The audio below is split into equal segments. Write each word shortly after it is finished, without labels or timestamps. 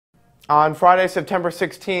On Friday, September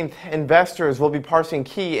 16th, investors will be parsing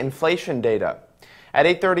key inflation data. At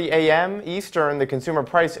 8:30 a.m. Eastern, the Consumer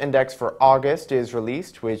Price Index for August is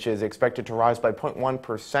released, which is expected to rise by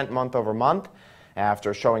 0.1% month over month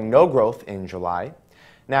after showing no growth in July.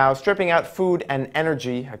 Now, stripping out food and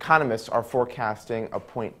energy, economists are forecasting a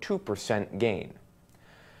 0.2% gain.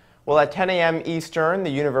 Well, at 10 a.m. Eastern, the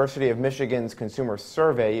University of Michigan's Consumer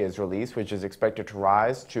Survey is released, which is expected to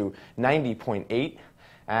rise to 90.8.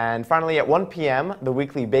 And finally, at 1 p.m., the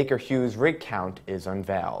weekly Baker Hughes rig count is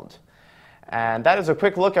unveiled. And that is a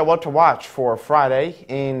quick look at what to watch for Friday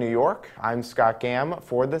in New York. I'm Scott Gamm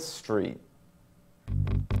for The Street.